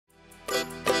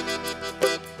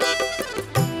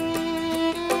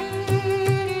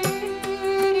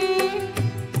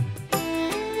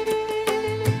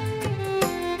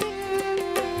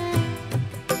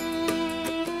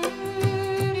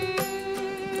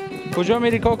کجا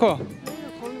میری کاکا؟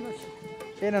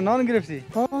 این نان گرفتی؟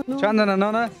 چند دانه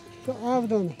نان است؟ 7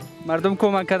 دانه. مردم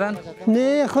کمک کردن؟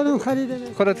 نه خودم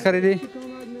خریدم. خودت خریدی؟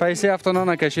 پیسه 7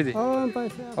 نان کشیدی؟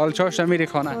 پیسه. حال چاشت میری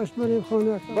خانه؟ چاشت میریم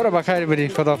خانه. برو بخیر بری،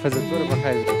 خداحافظت، برو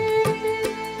بخیر بری.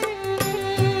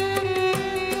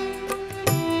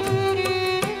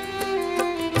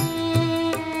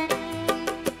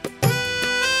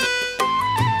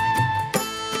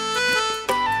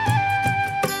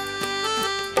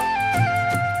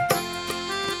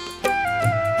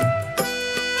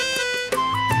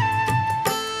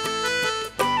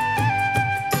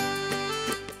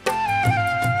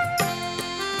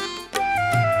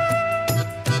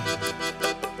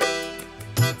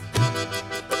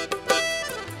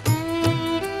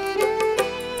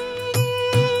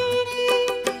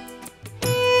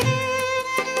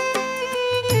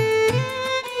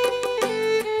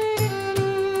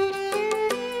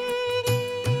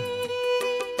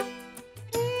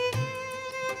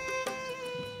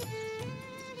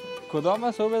 کدام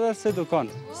است او بدر؟ 3 دکان.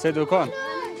 3 دکان.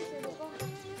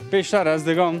 پیشتر از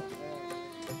دگام.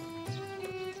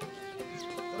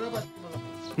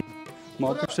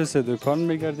 ما پشت 3 دکان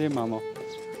میگردیم اما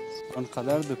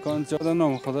آنقدر دکان زیاده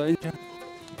نام خدا اینجا.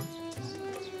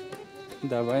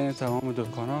 در بین تمام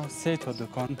دکان ها 3 تا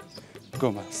دکان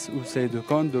گم است. او 3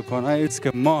 دکان دکان است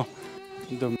که ما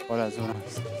دنبال از اون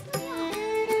است.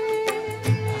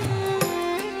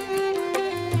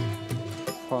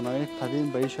 خانه قدیم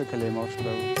به این شکل اعمار شده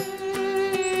بود.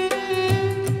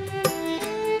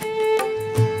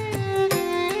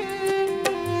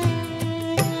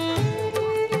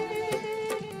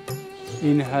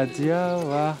 این هدیه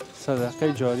و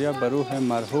صدقه جاریه به روح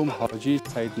مرحوم حاجی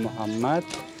سید محمد،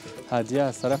 هدیه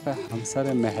از طرف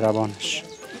همسر مهربانش.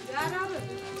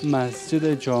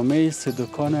 مسجد جامع 3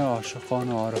 دکان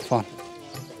عاشقان عارفان.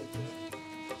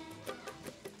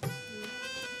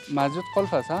 مسجد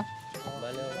قلف است ها؟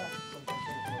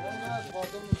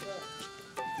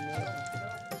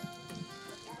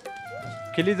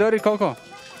 کلید داری کاکا؟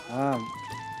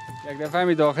 یک دفعه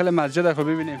می داخل مسجد خو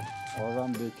ببینیم.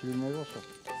 آدم به کلی نباشه.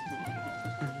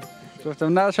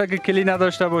 گفتم نشه که کلی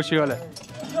نداشته باشی حالا.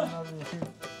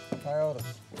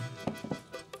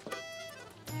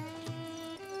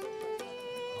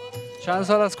 چند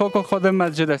سال از کاکا خودم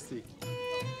مسجد هستی؟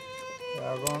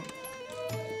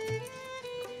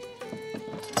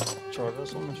 14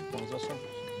 سال میشه، 15 سال.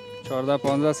 14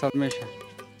 15 سال میشه.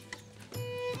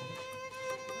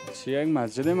 چی یک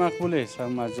مسجد مقبوله است؟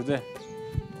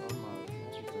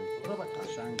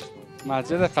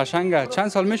 مسجد قشنگه. چند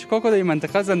سال میشه کاکا در این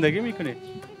منطقه زندگی میکنی؟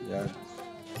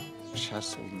 60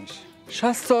 سال میشه.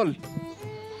 60 سال؟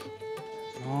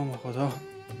 نام خدا.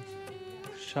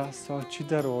 60 سال چی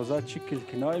دروازه چی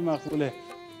کلکنای مقبوله.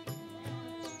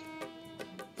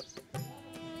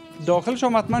 داخلش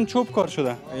هم حتما چوب کار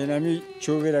شده. اینمی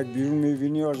چوبی را بیرون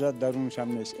میبینی آزاد درونش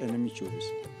هم نیست. اینمی چوب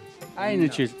است. این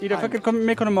چیز. این فکر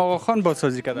میکنم آقاخان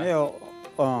بازسازی کرده. نه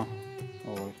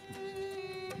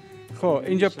خب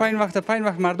اینجا 5 وقت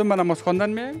مردم به نماز خواندن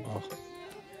میایم؟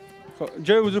 خب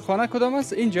جای وضو خانه کدام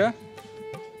است؟ اینجا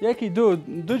یکی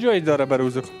دو جای داره برای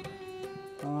وضو.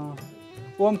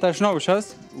 او هم تشنابش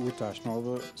هست؟ او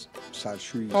تشناب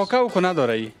سرشویی است. تاکه او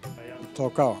نداره ای؟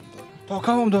 تاکه هم داره.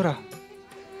 تاکه هم داره.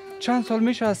 چند سال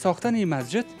میشه از ساختن این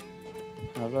مسجد؟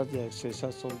 البته 300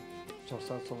 سال 400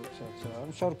 سال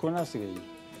شهر کنه است دیگه.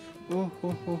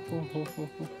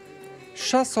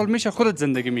 60 سال میشه خودت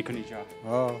زندگی میکنی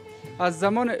جا؟ از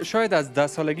زمان شاید از 10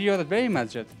 سالگی یادت به این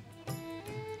مسجد؟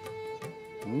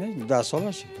 نه 10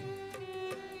 سالشه.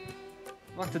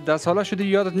 وقتی 10 ساله شدی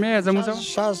یادت میاد از اون زمان؟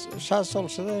 60 سال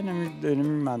شده این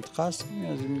منطقه است.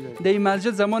 در این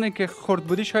مسجد زمانی که خرد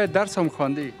بودی شاید درس هم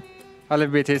خواندی؟ الف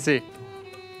ب ت س.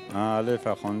 الف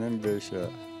خواندم بشه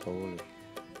طول.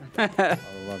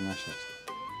 باور نشد.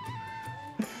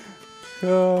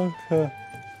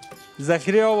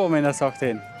 ذخیره آب هم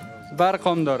ساختین. برق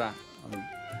هم داره.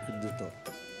 2 تا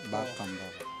برق هم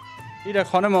داره. این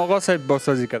خانم آقا صاحب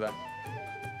بازسازی کرده.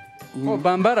 خب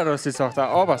بمبر راستی ساخته،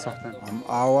 آب ساختن.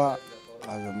 آوا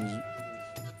از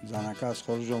زنکه از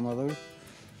خارج آمده بود.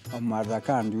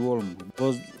 مردکه اندیول بود.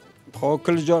 باز خواه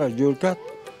کل جا را جور کرد.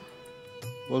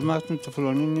 باز مختون تو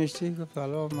فلانی نیستی که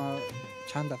فلا ما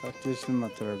چند دفعه تویستیم ما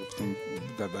تره گفتیم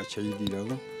در بچه‌ای دیده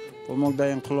بود. باز ما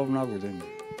در انقلاب نبودیم.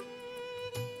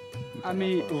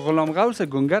 امی غلام غوث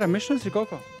گنگر میشناسی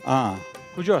کاکا؟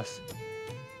 کجاست؟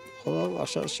 خدا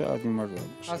بخشد شاید مرده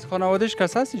باشه. از خانوادهش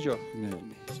کس هست اینجا؟ نه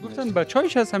گفتن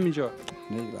بچه‌هایش هست همینجا.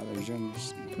 نه برای اینجا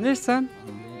نیست. نیستن؟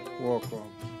 واقعا.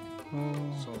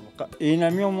 این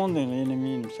همی مونده نه این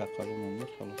همی مسقر مونده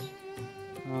خلاص.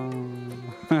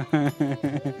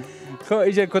 خب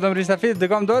اینجا کدام ریش سفید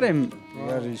دگام داریم؟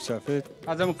 یا ریش سفید.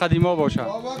 از اون قدیما باشه.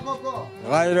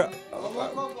 غیر.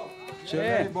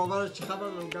 چه؟ باورش چه خبر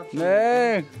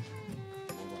نه.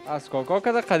 از کاکا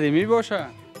کده قدیمی باشه.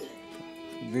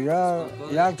 دیگه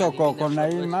یک تا کاکا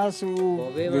نایی مست و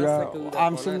دیگه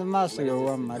همسن مست دیگه او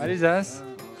هم مریض است؟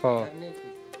 خب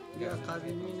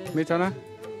میتونه؟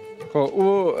 خب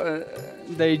او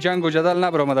در جنگ و جدل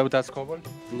نبر آمده بود از کابل؟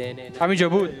 نه همینجا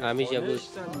بود؟ همینجا بود.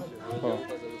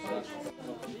 خب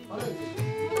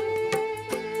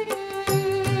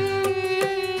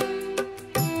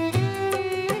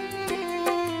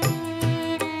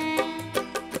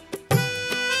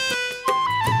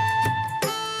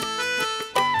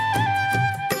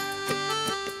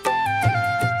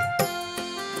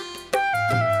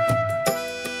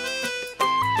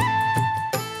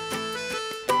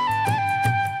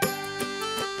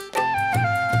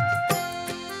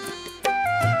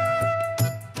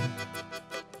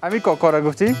همین کاکا را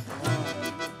گفتی؟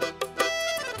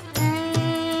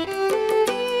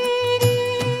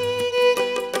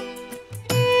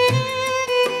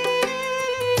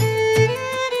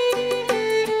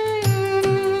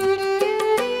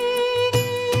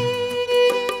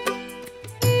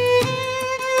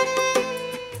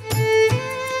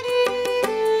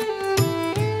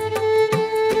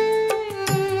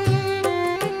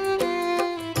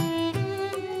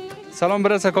 سلام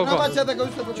برسه کاکا.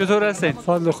 چطور هستین؟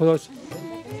 فضل خداست.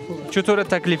 چطور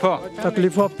تکلیفا؟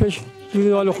 تکلیفا پیش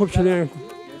دیگه حال خوب شده.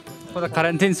 خود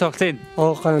قرنطین ساختین؟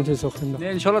 قرنطین ساختیم. نه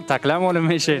انشالله تکله معلوم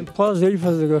میشه. پاس ضعیف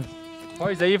از دیگه.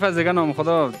 پای ضعیف از دیگه نام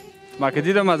خدا. ما که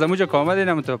دیدم از اموجا که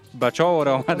آمدین تو بچه ها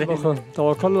وره آمدین.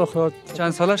 توکل به خدا.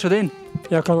 چند ساله شدین؟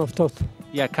 یکم 70.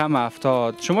 یکم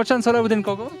 70. شما چند ساله بودین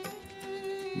کاکا؟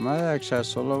 من یک 60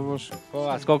 ساله باشم.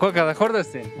 از کاکا کده خورد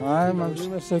هستین؟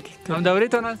 هم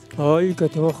دوریتان است؟ آی که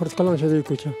ما خورد کلان شده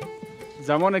کوچه.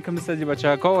 زمانی که مثل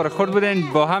بچه ها وره خورد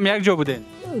بودین با هم یک جا بودین؟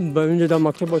 با اینجا در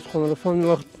مکتب عاشقان عرفان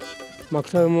وقت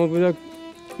مکتب ما بود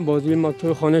بازی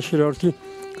مکتب خانه شرارتی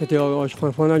که عاشقان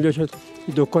عرفان اینجا شد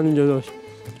دکان اینجا داشت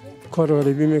کار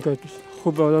غریبی میکرد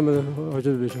خوب آدم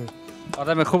عاجز بشه.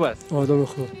 آدم خوب است؟ آدم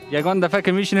خوب. یگان دفعه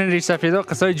که میشینین ریش سفیدا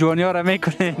قصای جوانی ها را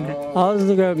میکنین؟ از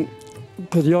دیگه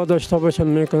که یاد داشته باشم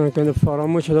میکنن که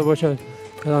فراموش شده باشه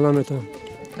که نمیتونم.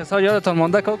 قصای یادتان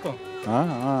مانده کاکا؟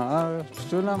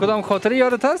 کدام خاطره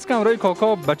یادت هست که امروی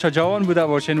کاکا بچه جوان بوده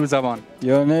باشین او زمان؟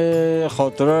 یعنی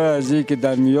خاطره از این که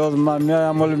در میاد من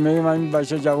میایم ولی میگم این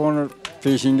بچه جوان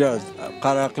پیشینگه است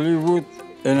قرقلی بود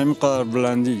اینمی قدر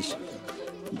بلندیش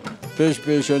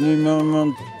پیشانی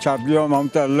من چپلی هم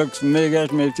همونطور لکس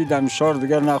میگشت میفتی دم شار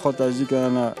دیگر نخواد از این که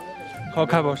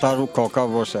کاکا باشه تارو کاکا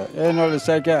باشه این حال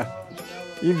سه که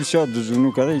این بسیار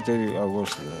دزونو کرده اینطوری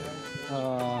آگوشت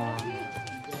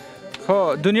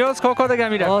خب دنیاست کاکا دیگه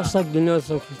میره؟ سک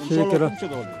دنیاست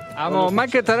اما من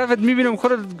که طرفت میبینم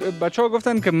خود بچه ها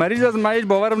گفتن که مریض از مریض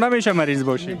باورم نمیشه مریض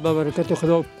باشی با برکت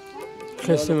خدا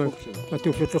خسته من و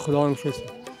توفیق خدا هم خسته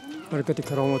برکت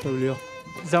کرامات اولیا.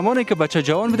 زمانی که بچه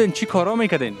جوان بودین چی کارا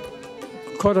میکردین؟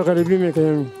 کار غریبی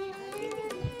میکردیم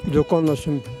دکان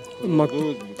داشتیم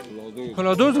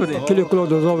کلادوز بودین؟ کلی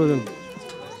کلادوزا بودیم.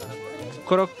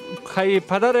 خیلی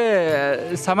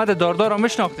پدر سمد داردار را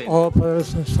میشناختین؟ پدر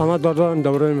سمد داردار هم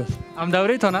دوره است. هم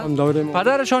دوره تانه؟ هم دوره ما.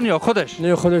 پدرشان یا خودش؟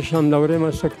 نه خودش هم دوره ما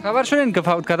است. خبر شدین که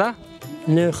فوت کرده؟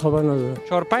 نه خبر نداره.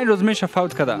 4-5 روز میشه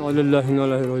فوت کرده. انا لله و انا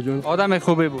الیه راجعون. آدم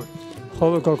خوبی بود.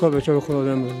 خوب کاکا بچه خدا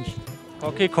دم بزنش.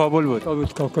 کاکی کابل بود.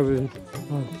 کاکا بود.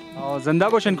 زنده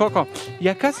باشین کاکا.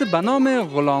 یک کس به نام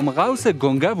غلام غوث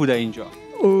گنگه بوده اینجا.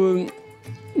 او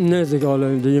نه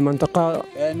زگاله دی منطقه.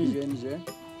 اینجا.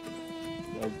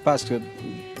 پس که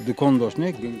دکان داشت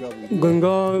نه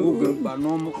گنگا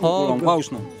برنامه غلام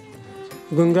غوث نام.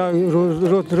 گنگا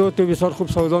رو بسیار خوب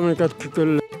سودا میکرد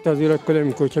که تزیرت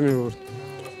کلیم کوچه میبرد.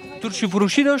 ترشی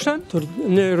فروشی داشتن؟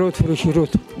 نه رود فروشی رود.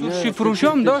 ترشی فروشی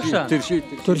هم داشتن؟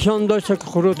 ترشی هم داشت که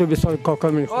خورد بسیار کاکا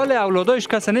میخورد. حال اولادایش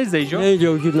کسی نیست اینجا؟ نه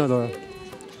اینجا وجود نداره.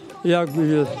 یک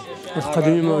از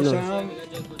قدیمی ما داشت.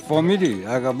 فامیلی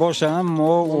اگر باشن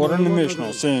ما ورا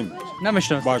نمیشناسیم.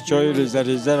 نمیشناسیم. بچهای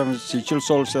ریزه هم 30-40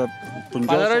 سال شد.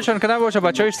 پدرایشان که نباشه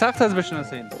بچه‌هایش سخت از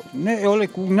بشناسین. نه ولی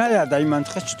نه در این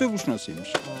منطقه چطور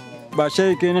بشناسیمش؟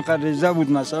 بچه‌ای که این قریزه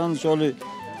بود مثلا سال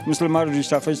مثل ما رو ریش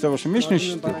تفایسته باشه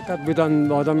میشناسید. برکت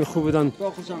بودن آدم خوب بودن.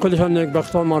 کلشان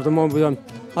نیکبختان مردمان بودن.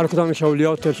 هر کدامش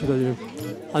اولیاء تر شده دیدیم.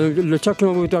 لچک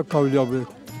ما بود که اولیاء بود.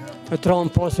 احترام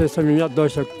پاس صمیمیت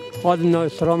داشت. آد نه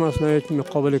احترام است نه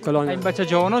مقابل کلان. این بچه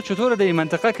جوانا چطور در این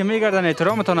منطقه که میگردن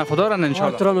احترامتان خدا را ان شاء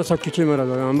الله؟ احترام است که چی مرا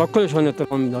دارم با کلشان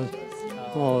احترام میدم.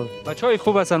 بچهای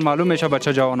خوب هستن معلوم میشه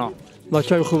بچه جوانا.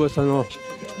 بچهای خوب هستن.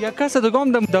 یک کس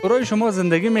دوگام در دورای شما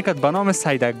زندگی میکرد به نام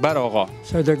سید اکبر آقا.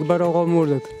 سید اکبر آقا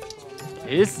مورد.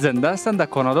 ایست زنده هستن در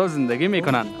کانادا زندگی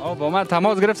میکنن. با من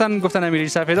تماس گرفتن گفتن امیری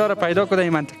سفیدار پیدا کده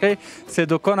این منطقه سه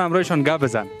دکان امرویشان گپ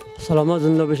بزن. سلامت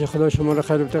زنده بشه خدا شما را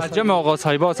خیر بده. از جمع آقا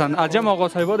صاحبا هستن. از جمع آقا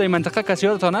صاحبا در این منطقه کسی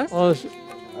یادتان است؟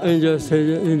 اینجا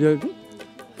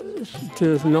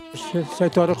سید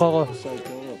طارق آقا.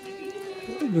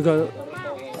 دیگه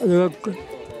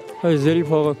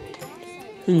ظریف آقا.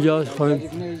 اینجا خانه.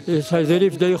 سید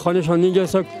ظریف در خانهشان اینجا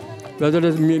است. بدر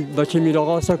بچه میر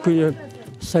آقا است که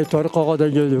سید طارق آقا در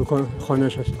اینجا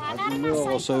خانهش است.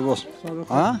 آقا صاحب است.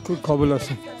 کابل است.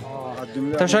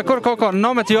 تشکر کاکا.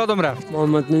 نامت یادم رفت.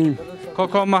 محمد نعیم.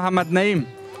 کاکا محمد نعیم.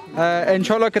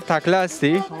 انشالله که تکله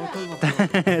هستی.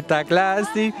 تکله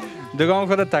هستی. دوگام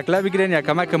خود تکله بگیرین یا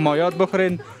کمک مایات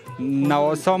بخورین.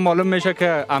 نواسا معلوم میشه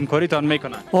که همکاری تان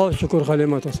میکنن. شکر خیلی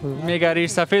متاسفم. میگری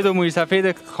سفید و موی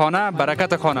سفید خانه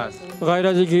برکت خانه است. غیر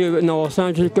از اینکه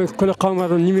نواسا که کل قوم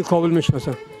رو نیمی کابل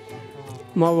میشناسن.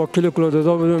 ما وکیل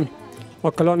کلودزا بودم.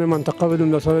 وکلان منطقه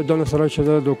بودم. در سال دانه سرای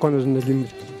شده دکان زندگی بود.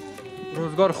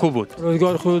 روزگار خوب بود.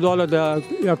 روزگار خوب داله در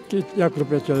یک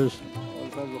روپیه چالش.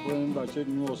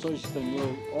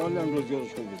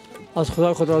 از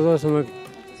خدا خود رضا هستم.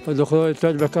 از خدا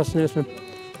احتیاج به کس نیستم.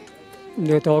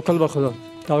 توکل به خدا.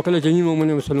 توکل جمعی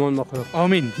مومن مسلمان به خدا.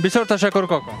 آمین. بسیار تشکر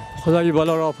کاکا. خدای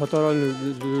بالا را فتار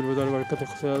دور بدار برکت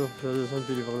خدا سان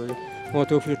پیری خدا. ما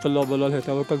توفیق الله بالله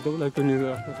توکل تو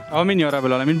لکنی. آمین یا رب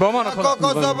العالمین. با ما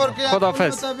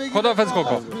خداحافظ. خداحافظ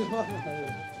کاکا.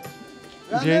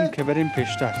 جین که بریم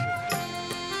پیشتر.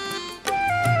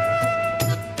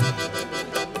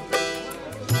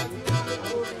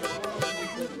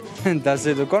 دست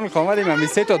دکان خامدیم. همی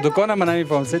سه تا دکان من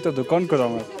نمیفهم. سه تا دکان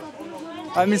کدام است؟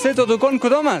 همی سه تا دکان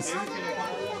کدام است؟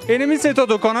 این همی سه تا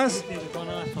دکان است؟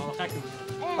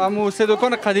 همو سه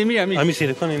دکان قدیمی همی؟ همی سه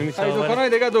دکان همی سه دکان های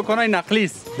دیگه دکان های نقلی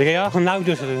است؟ دیگه یا نو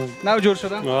جور شده. نو جور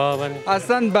شده؟ بله.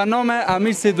 اصلا به نام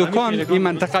همی سه دکان این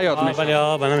منطقه یاد میشه.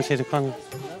 بله به نام سه دکان.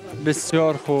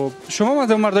 بسیار خوب. شما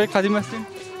از مردای قدیم هستین؟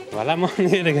 والا ما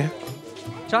نه دیگه.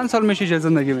 چند سال میشه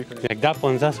زندگی میکنید؟ یک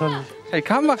 15 سال. خیلی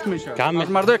کم وقت میشه. کم.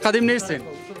 از مردای قدیم نیستین؟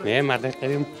 نه مردای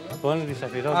قدیم. ولی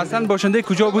سفیدا. اصلا باشنده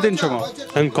کجا بودین شما؟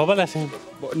 هم کابل هستیم.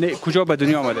 نه کجا به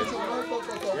دنیا آمدید؟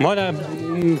 ما در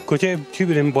کوچه چی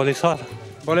بودیم بالایسار.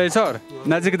 بالایسار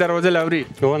نزدیک دروازه لوری.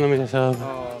 جوان میشه.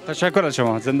 تشکر از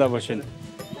شما. زنده باشین.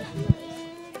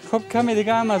 خب کمی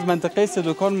دیگه هم از منطقه سه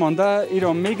دکان مانده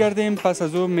ایران میگردیم. پس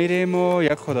از او میریم و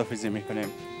یک خداحافظی میکنیم.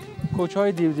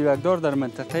 کوچه‌های دیودیوکدار در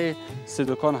منطقه سه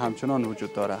دکان همچنان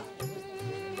وجود داره.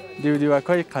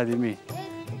 دیودیوک‌های قدیمی.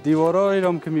 دیوارایی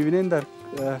را که میبینین در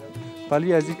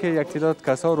ولی از اینکه یک تعداد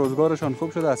کسا روزگارشان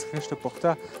خوب شده از خشت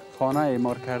پخته خانه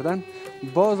اعمار کردن،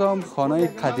 باز هم خانه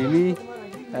قدیمی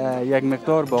یک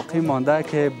مقدار باقی مانده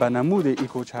که به نمود این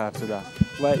کوچه افزوده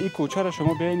و این کوچه را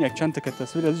شما بیاین یک چند تا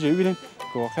تصویر از اینجا ببینید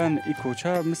که واقعا این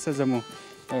کوچه مثل زمو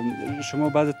شما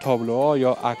بعض تابلوها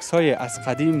یا عکس‌های از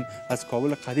قدیم از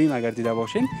کابل قدیم اگر دیده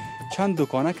باشین چند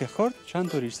دکانه که خورد چند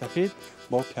تا ریش سفید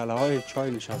با پیاله‌های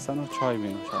چای نشستن و چای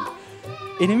می‌نوشن.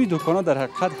 اینمی دکان‌ها در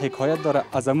حقیقت حکایت داره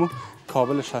از امو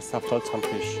کابل 60-70 سال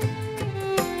پیش.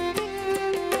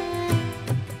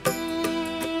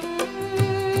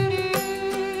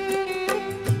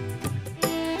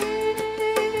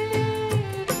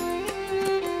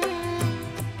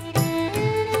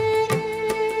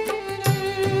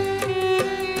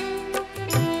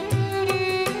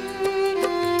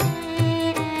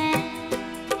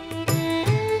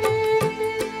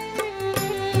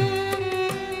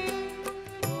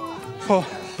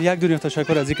 یک دنیا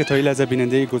تشکر از اینکه تا این لحظه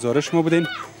بیننده گزارش ما بودین.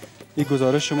 این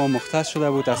گزارش ما مختص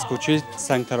شده بود از کوچه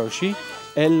سنگتراشی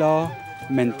الا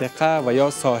منطقه و یا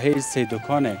ساحه سه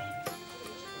دکان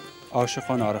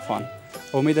عاشقان عارفان.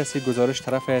 امید است این گزارش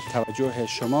طرف توجه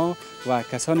شما و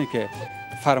کسانی که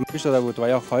فرمایش داده بود و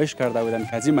یا خواهش کرده بودند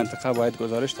که از این منطقه باید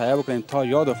گزارش تهیه بکنیم تا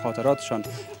یاد و خاطراتشان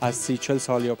از 30-40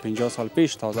 سال یا 50 سال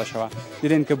پیش تازه شود.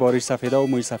 دیدین که با ریش سفیدا و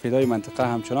موی سفیدای منطقه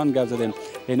همچنان گپ زدیم.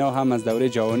 اینا هم از دوره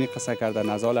جوانی قصه کردن،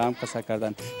 از حال هم قصه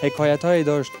کردن. حکایت‌های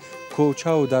داشت، کوچه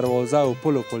و دروازه و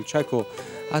پل و پلچک و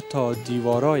حتی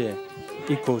دیوارای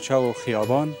این کوچه و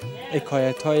خیابان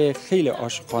حکایت‌های خیلی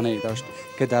عاشقانه داشت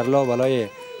که در لابلای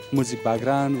موزیک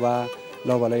بک‌گراند و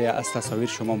لابلای از تصاویر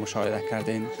شما مشاهده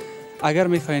کردین. اگر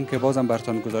میخواین که بازم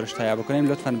براتون گزارش تهیه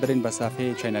بکنیم لطفاً برین به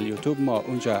صفحه چینل یوتیوب ما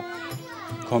اونجا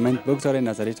کامنت بگذارین،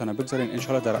 نظریتون بگذارین.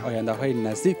 انشالله در آینده های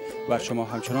نزدیک بر شما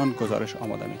همچنان گزارش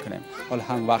آماده میکنیم. حالا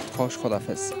هم وقت خوش.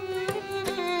 خداحافظ.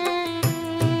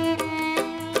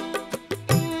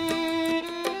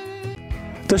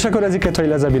 تشکر از اینکه تا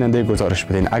این لحظه بیننده گزارش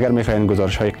بودین. اگر میخواین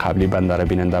گزارش های قبلی بنده را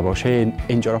بیننده باشین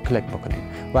اینجا را کلیک بکنین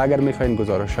و اگر میخواین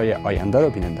گزارش های آینده را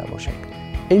بیننده باشین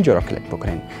اینجا را کلیک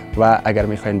بکنین و اگر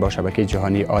میخواین با شبکه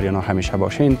جهانی آریانا همیشه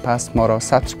باشین پس ما را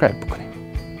سابسکرایب بکنین.